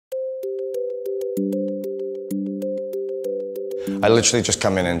I literally just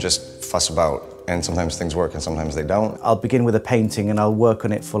come in and just fuss about, and sometimes things work and sometimes they don't. I'll begin with a painting and I'll work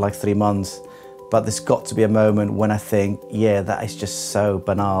on it for like 3 months, but there's got to be a moment when I think, yeah, that is just so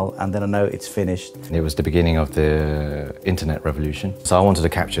banal, and then I know it's finished. It was the beginning of the internet revolution, so I wanted to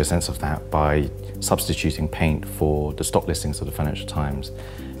capture a sense of that by substituting paint for the stock listings of the Financial Times.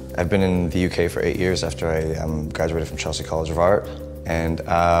 I've been in the UK for 8 years after I graduated from Chelsea College of Art, and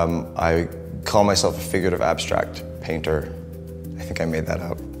I call myself a figurative abstract painter. I think I made that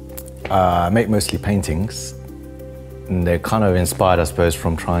up. I make mostly paintings, and they're kind of inspired, I suppose,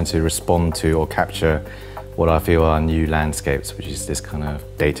 from trying to respond to or capture what I feel are new landscapes, which is this kind of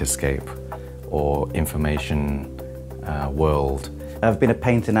datascape or information world. I've been a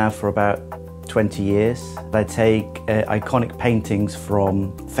painter now for about 20 years. I take iconic paintings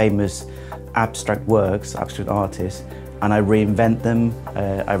from famous abstract works, abstract artists, and I reinvent them,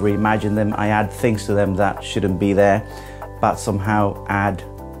 I reimagine them, I add things to them that shouldn't be there, but somehow add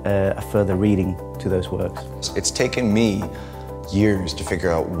a further reading to those works. It's taken me years to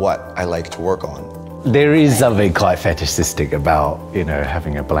figure out what I like to work on. There is something quite fetishistic about, you know,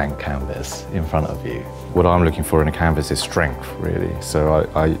 having a blank canvas in front of you. What I'm looking for in a canvas is strength, really. So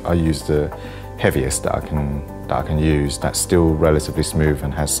I use the heaviest that I can use, that's still relatively smooth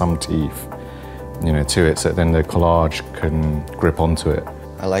and has some teeth, you know, to it, so then the collage can grip onto it.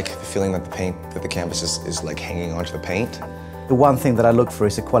 I like the feeling that the canvas is like hanging onto the paint. The one thing that I look for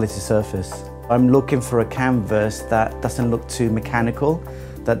is a quality surface. I'm looking for a canvas that doesn't look too mechanical,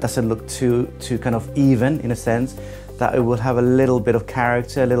 that doesn't look too kind of even in a sense, that it will have a little bit of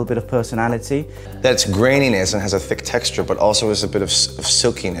character, a little bit of personality. That's graininess and has a thick texture, but also has a bit of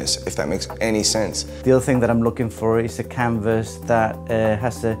silkiness, if that makes any sense. The other thing that I'm looking for is a canvas that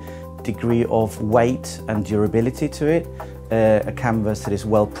has a degree of weight and durability to it, a canvas that is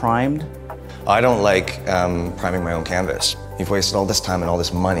well primed. I don't like priming my own canvas. You've wasted all this time and all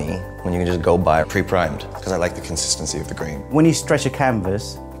this money when you can just go buy pre-primed, because I like the consistency of the grain. When you stretch a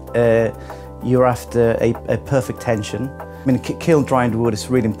canvas, you're after a perfect tension. I mean, kiln-dried wood is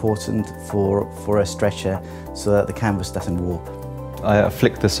really important for a stretcher so that the canvas doesn't warp. I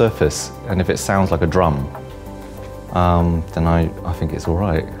flick the surface, and if it sounds like a drum, then I think it's all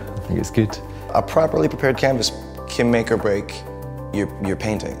right. I think it's good. A properly prepared canvas can make or break your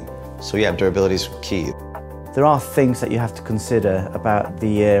painting. So yeah, durability is key. There are things that you have to consider about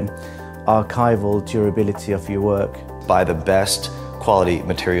the archival durability of your work. Buy the best quality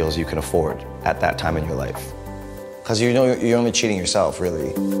materials you can afford at that time in your life. Because you know you're only cheating yourself,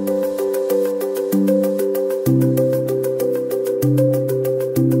 really.